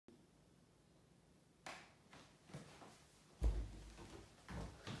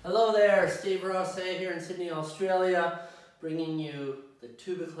Hello there, Steve Rosse here in Sydney, Australia, bringing you the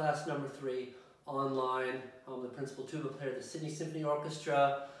tuba class number 3 online. I'm the principal tuba player of the Sydney Symphony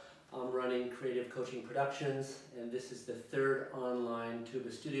Orchestra. I'm running Creative Coaching Productions, and this is the 3rd online tuba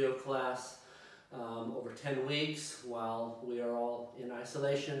studio class over 10 weeks while we are all in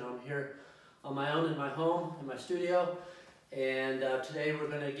isolation. I'm here on my own in my home, in my studio, and today we're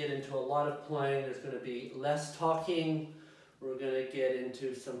going to get into a lot of playing. There's going to be less talking. We're going to get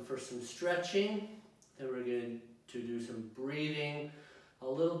into some stretching, then we're going to do some breathing, a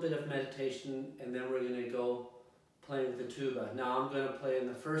little bit of meditation, and then we're going to go playing with the tuba. Now I'm going to play in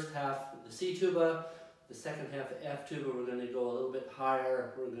the first half the C tuba, the second half the F tuba. We're going to go a little bit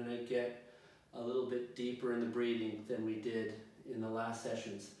higher. We're going to get a little bit deeper in the breathing than we did in the last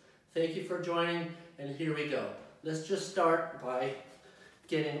sessions. Thank you for joining, and here we go. Let's just start by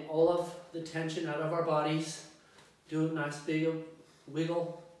getting all of the tension out of our bodies. Do a nice big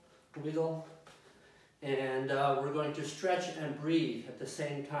wiggle, and we're going to stretch and breathe at the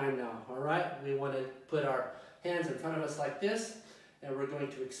same time now, all right? We want to put our hands in front of us like this, and we're going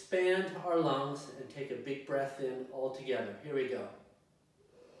to expand our lungs and take a big breath in all together. Here we go.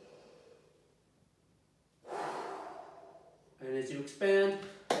 And as you expand,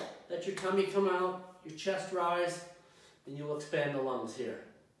 let your tummy come out, your chest rise, and you will expand the lungs here.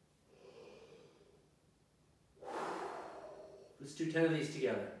 Let's do 10 of these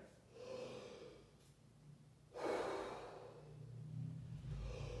together.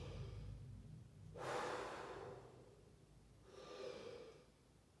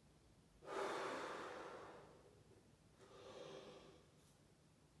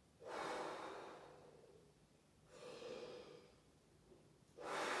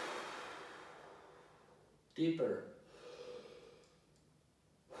 Deeper.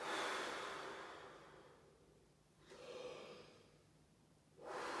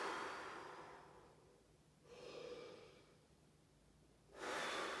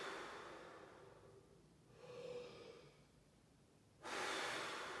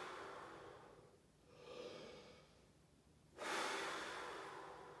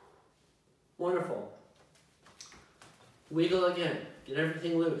 Wonderful. Wiggle again. Get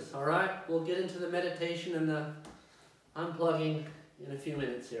everything loose, all right? We'll get into the meditation and the unplugging in a few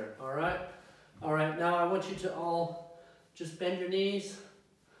minutes here, all right? All right, now I want you to all just bend your knees,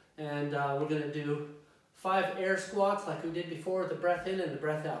 and we're going to do 5 air squats like we did before, the breath in and the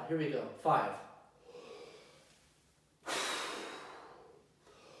breath out. Here we go. 5.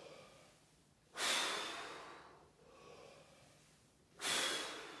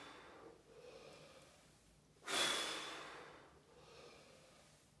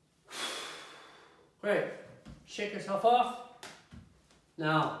 Great. Shake yourself off.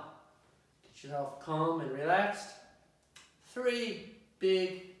 Now, get yourself calm and relaxed. 3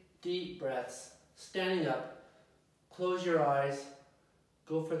 big, deep breaths. Standing up. Close your eyes.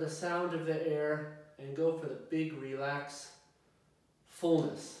 Go for the sound of the air and go for the big, relaxed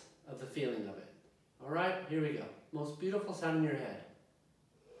fullness of the feeling of it. All right? Here we go. Most beautiful sound in your head.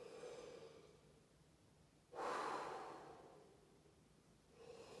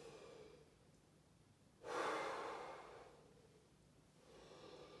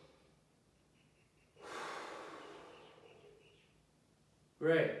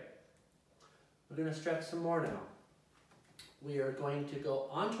 Great. We're going to stretch some more now. We are going to go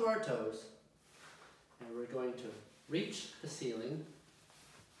onto our toes, and we're going to reach the ceiling.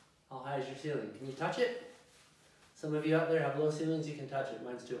 How high is your ceiling? Can you touch it? Some of you out there have low ceilings, you can touch it.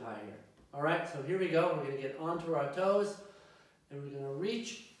 Mine's too high here. All right, so here we go. We're going to get onto our toes, and we're going to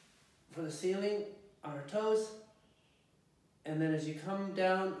reach for the ceiling on our toes, and then as you come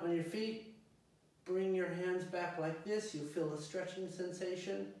down on your feet, bring your hands back like this. You feel the stretching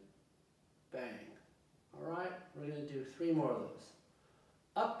sensation. Bang. All right, we're going to do 3 more of those.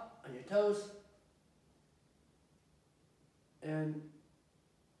 Up on your toes. And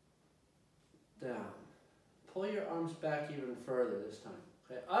down. Pull your arms back even further this time.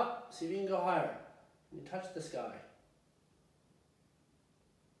 Okay, up. See if you can go higher. You touch the sky.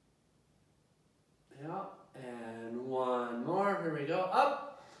 Yeah, and 1 more. Here we go. Up.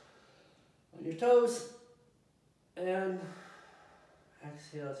 On your toes, and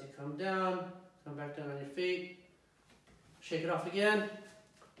exhale as you come down, come back down on your feet, shake it off again.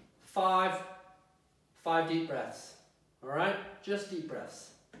 5 deep breaths, all right? Just deep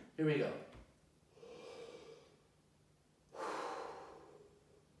breaths. Here we go.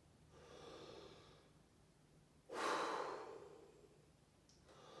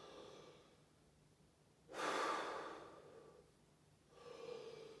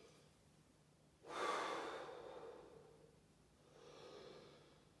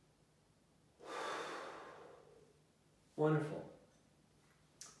 Wonderful.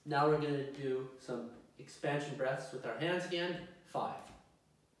 Now we're going to do some expansion breaths with our hands again. 5.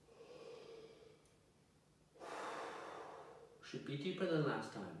 Should be deeper than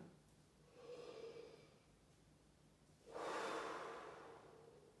last time.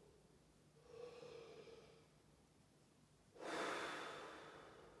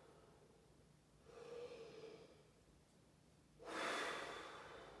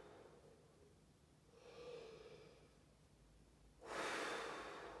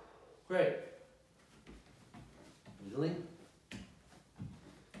 Great. Breathing.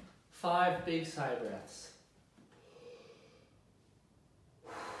 5 big sigh breaths.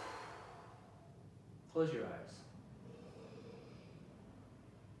 Close your eyes.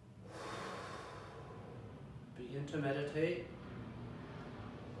 Begin to meditate.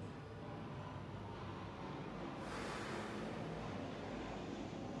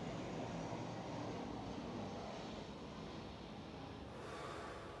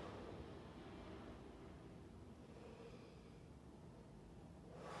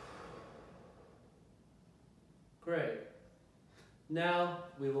 Great. Now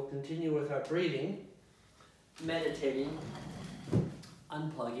we will continue with our breathing, meditating,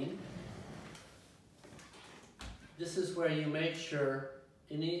 unplugging. This is where you make sure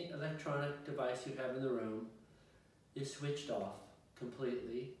any electronic device you have in the room is switched off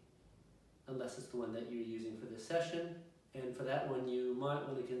completely, unless it's the one that you're using for this session. And for that one, you might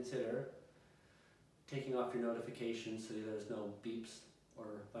want to consider taking off your notifications so there's no beeps or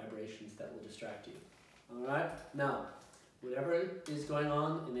vibrations that will distract you. All right? Now, whatever is going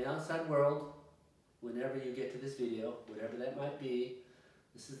on in the outside world, whenever you get to this video, whatever that might be,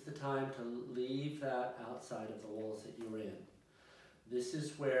 this is the time to leave that outside of the walls that you're in. This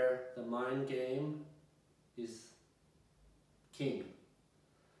is where the mind game is king.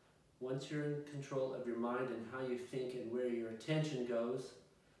 Once you're in control of your mind and how you think and where your attention goes,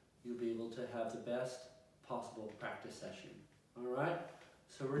 you'll be able to have the best possible practice session. All right?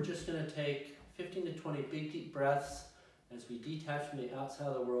 So we're just going to take 15 to 20 big deep breaths as we detach from the outside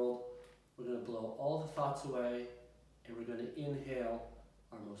of the world. We're going to blow all the thoughts away, and we're going to inhale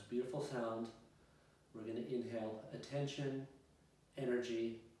our most beautiful sound. We're going to inhale attention,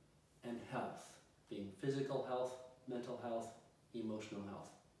 energy, and health, being physical health, mental health, emotional health.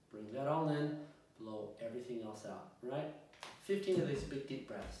 Bring that all in, blow everything else out, right? 15 of these big deep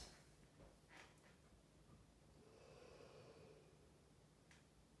breaths.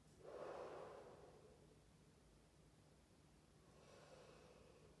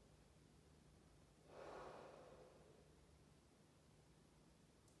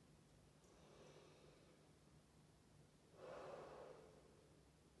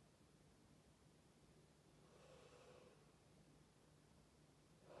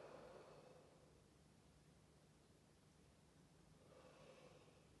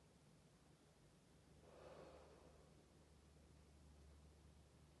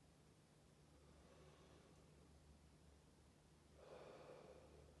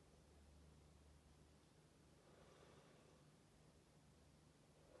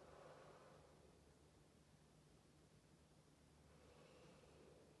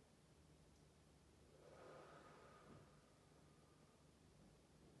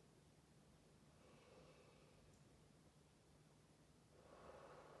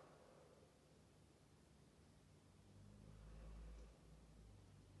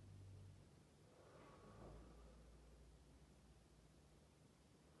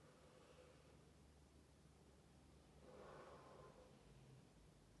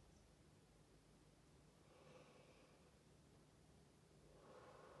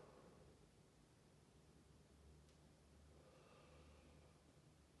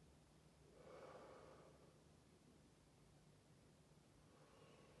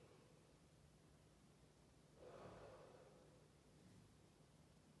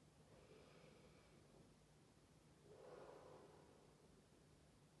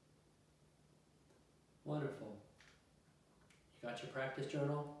 Wonderful. You got your practice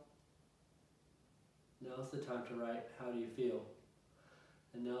journal? Now's the time to write, how do you feel?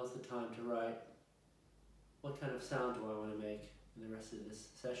 And now's the time to write, what kind of sound do I want to make in the rest of this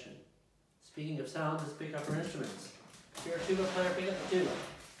session? Speaking of sound, let's pick up our instruments. If you're a tuba player, pick up the tuba.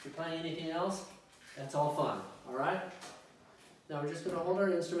 If you're playing anything else, that's all fun, all right? Now we're just going to hold our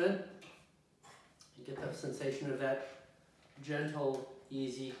instrument and get the sensation of that gentle,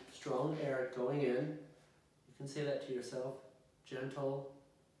 easy, strong air going in. You can say that to yourself. Gentle,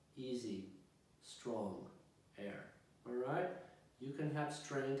 easy, strong air. All right? You can have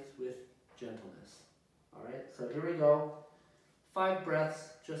strength with gentleness. All right? So here we go. 5 breaths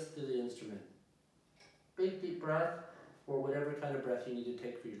just through the instrument. Big deep breath or whatever kind of breath you need to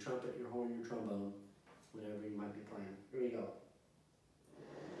take for your trumpet, your horn, your trombone, whatever you might be playing. Here we go.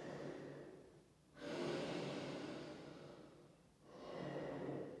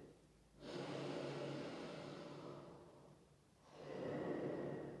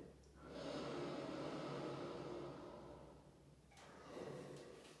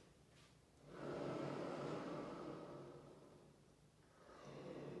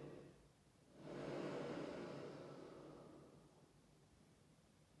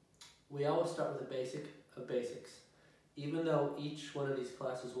 We always start with a basic of basics. Even though each one of these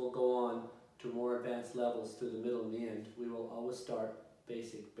classes will go on to more advanced levels through the middle and the end, we will always start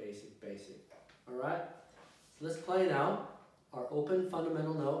basic, basic, basic. Alright? So let's play now our open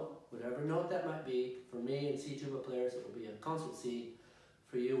fundamental note, whatever note that might be. For me and C tuba players, it will be a concert C.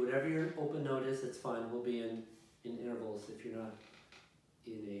 For you, whatever your open note is, that's fine. We'll be in intervals if you're not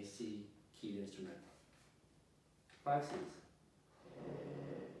in a C keyed instrument. 5 C's.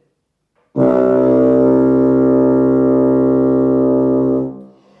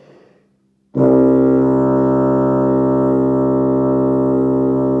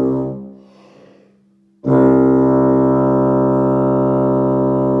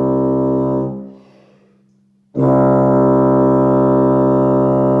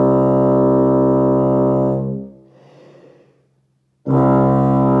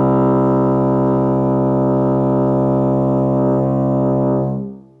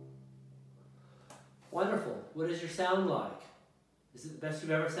 Wonderful. What does your sound like? Is it the best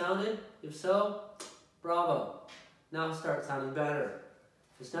you've ever sounded? If so, bravo. Now start sounding better.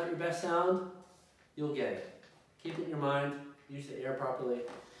 If it's not your best sound, you'll get it. Keep it in your mind. Use the air properly.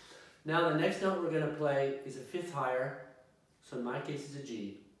 Now the next note we're going to play is a fifth higher. So in my case it's a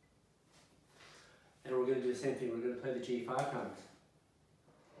G. And we're going to do the same thing. We're going to play the G 5 times.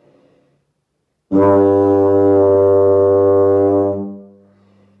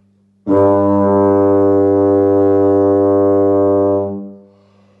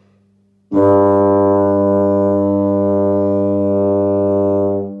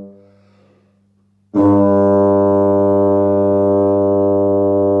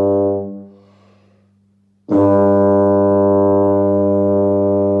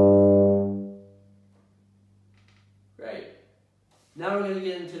 Now we're going to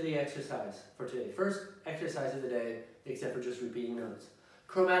get into the exercise for today. First exercise of the day, except for just repeating notes.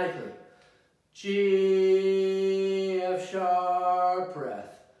 Chromatically. G, F sharp,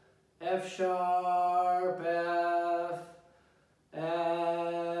 breath. F sharp, F,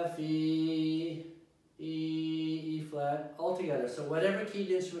 F, E, E flat, all together. So whatever keyed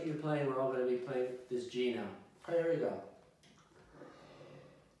instrument you're playing, we're all going to be playing this G now. Okay, here we go.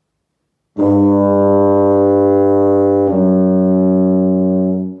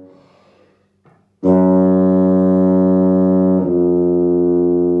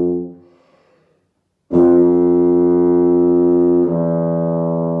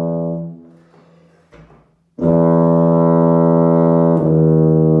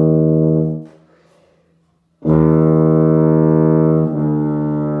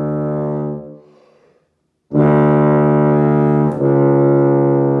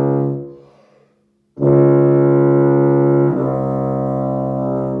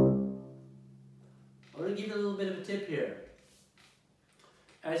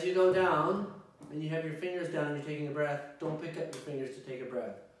 As you go down, and you have your fingers down and you're taking a breath, don't pick up your fingers to take a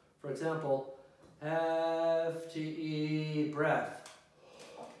breath. For example, F, T, E, breath.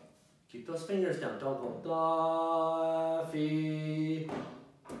 Keep those fingers down. Don't go da, fi.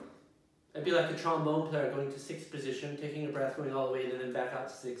 It'd be like a trombone player going to 6th position, taking a breath, going all the way in, and then back out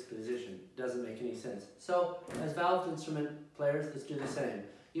to 6th position. Doesn't make any sense. So, as valve instrument players, let's do the same.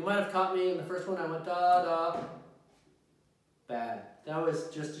 You might have caught me in the first one. I went da, da. Bad. That was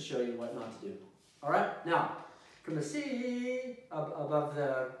just to show you what not to do. All right. Now, from the C above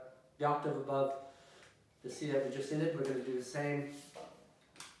the octave above the C that we just ended, we're going to do the same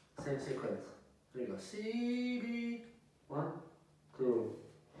sequence. There you go. C, B, 1, 2.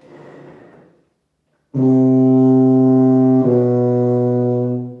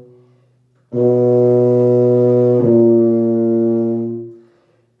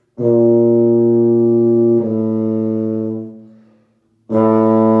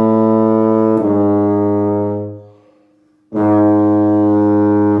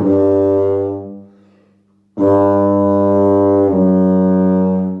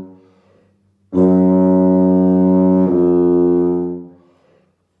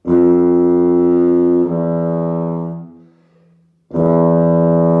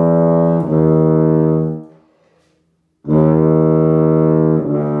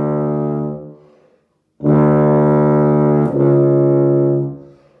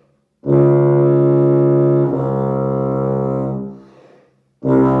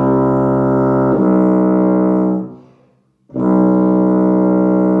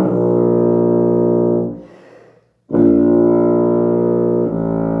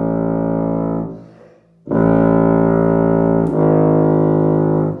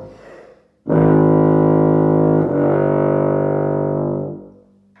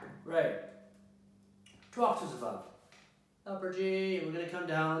 upper G, and we're going to come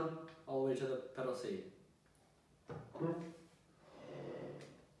down all the way to the pedal C.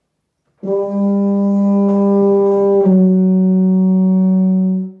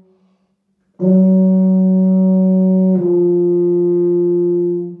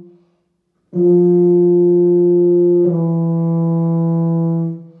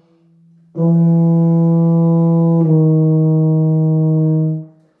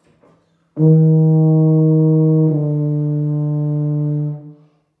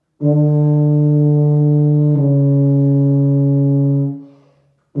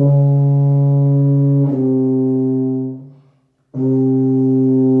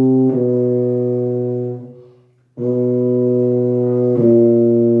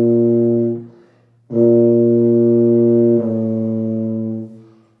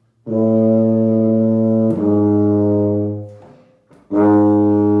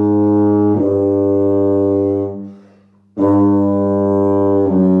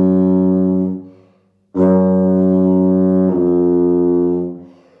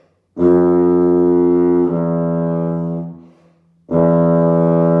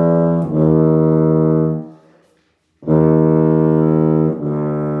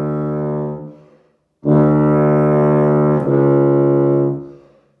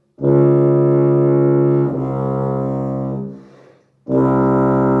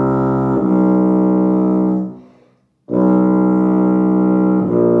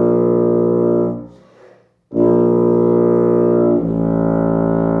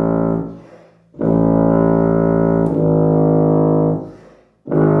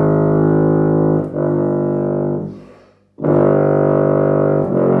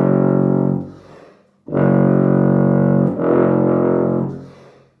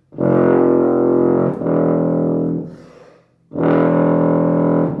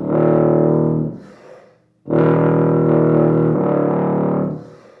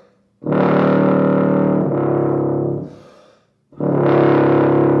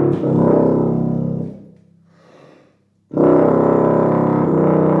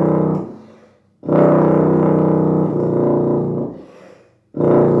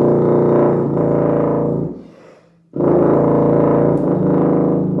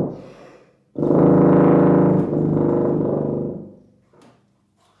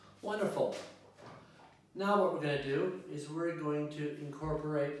 Wonderful. Now what we're going to do is we're going to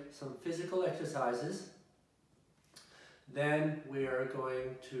incorporate some physical exercises. Then we are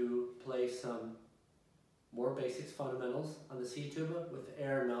going to play some more basics, fundamentals on the C tuba with the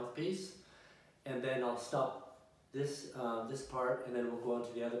air mouthpiece. And then I'll stop this part, and then we'll go on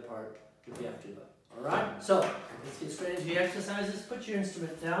to the other part with the F tuba. All right? So let's get straight into the exercises. Put your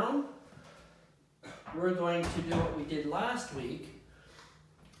instrument down. We're going to do what we did last week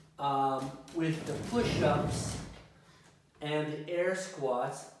with the push-ups and the air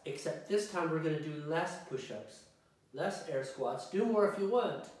squats, except this time we're going to do less push-ups, less air squats. Do more if you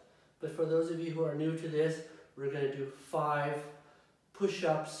want, but for those of you who are new to this, we're going to do 5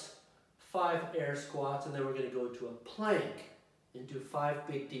 push-ups, 5 air squats, and then we're going to go to a plank and do 5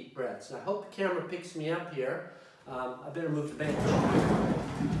 big deep breaths. And I hope the camera picks me up here. I better move the bench,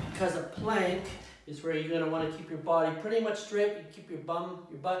 because a plank is where you're going to want to keep your body pretty much straight. You keep your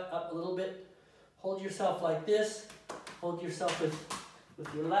butt up a little bit. Hold yourself like this. Hold yourself with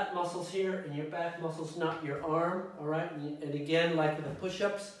your lat muscles here and your back muscles, not your arm. All right. And again, like with the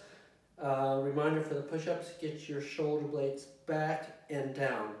push-ups, reminder for the push-ups: get your shoulder blades back and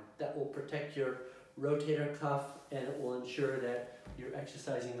down. That will protect your rotator cuff, and it will ensure that you're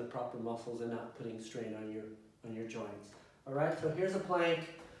exercising the proper muscles and not putting strain on your joints. All right. So here's a plank.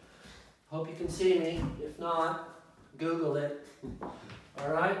 Hope you can see me. If not, Google it. All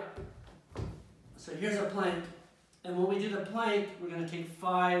right? So here's a plank. And when we do the plank, we're going to take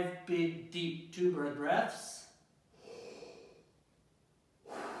 5 big, deep tuba breaths.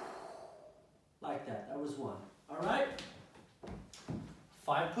 Like that. That was 1. All right?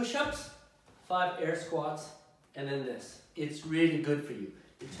 5 push-ups, 5 air squats, and then this. It's really good for you.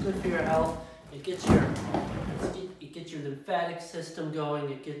 It's good for your health. It gets your lymphatic system going.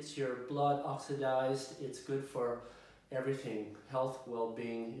 It gets your blood oxidized. It's good for everything. Health,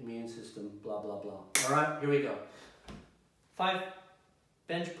 well-being, immune system, blah, blah, blah. All right, here we go. 5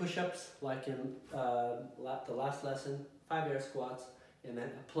 bench push-ups, like in the last lesson. 5 air squats, and then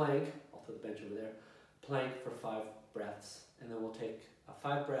a plank. I'll put the bench over there. Plank for 5 breaths. And then we'll take a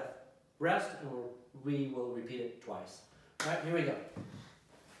 5-breath rest, and we will repeat it twice. All right, here we go.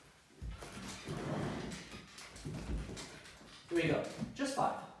 Here we go. Just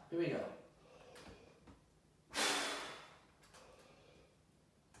 5. Here we go.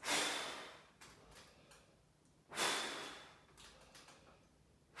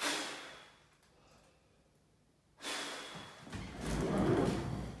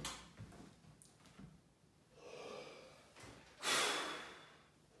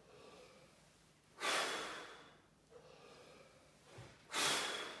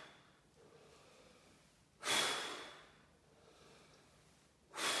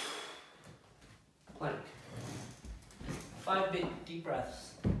 plank. 5 big deep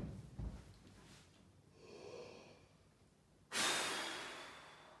breaths.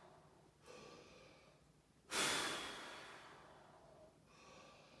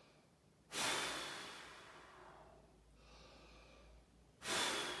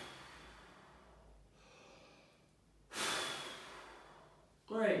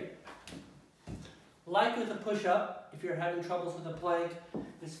 Great. Like with a push-up, if you're having troubles with a plank,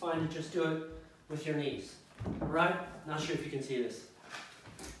 it's fine to just do it with your knees. All right? Not sure if you can see this.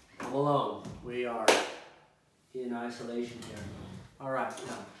 I'm alone. We are in isolation here. All right,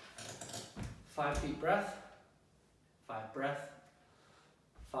 now 5 deep breath, 5 breath,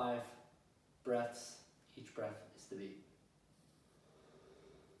 5 breaths. Each breath is the beat.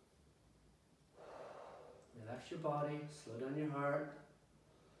 Relax your body, slow down your heart.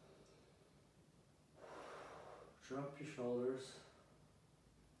 Drop your shoulders.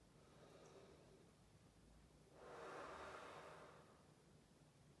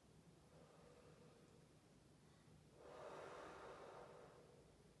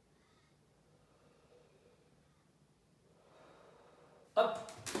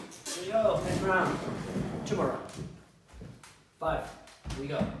 Up. Here we go. Next round. 2 more rounds. 5. Here we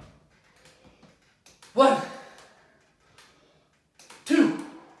go. 1, 2,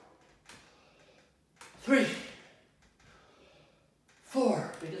 3,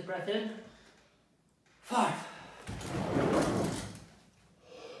 4. Biggest breath in. 5.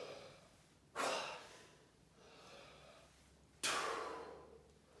 2,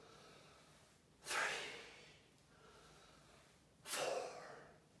 3, 4.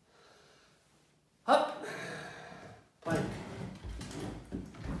 Up. Plank.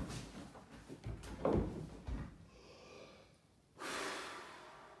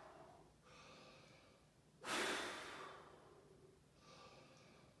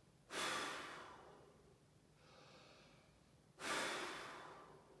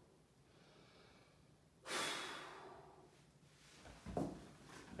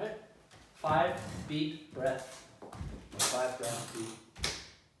 Okay. 5 beat breath. 5 breath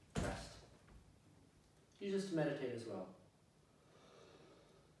beat rest. Use this to meditate as well.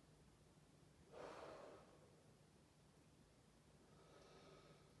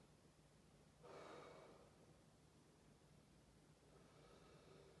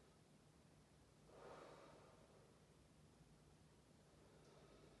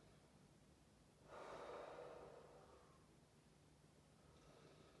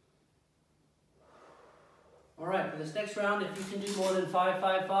 All right, for this next round, if you can do more than 5,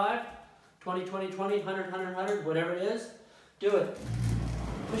 5, 5, 20, 20, 20, 100, 100, 100, whatever it is, do it.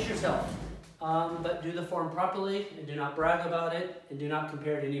 Push yourself. But do the form properly, and do not brag about it, and do not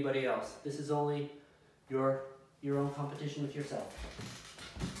compare to anybody else. This is only your own competition with yourself.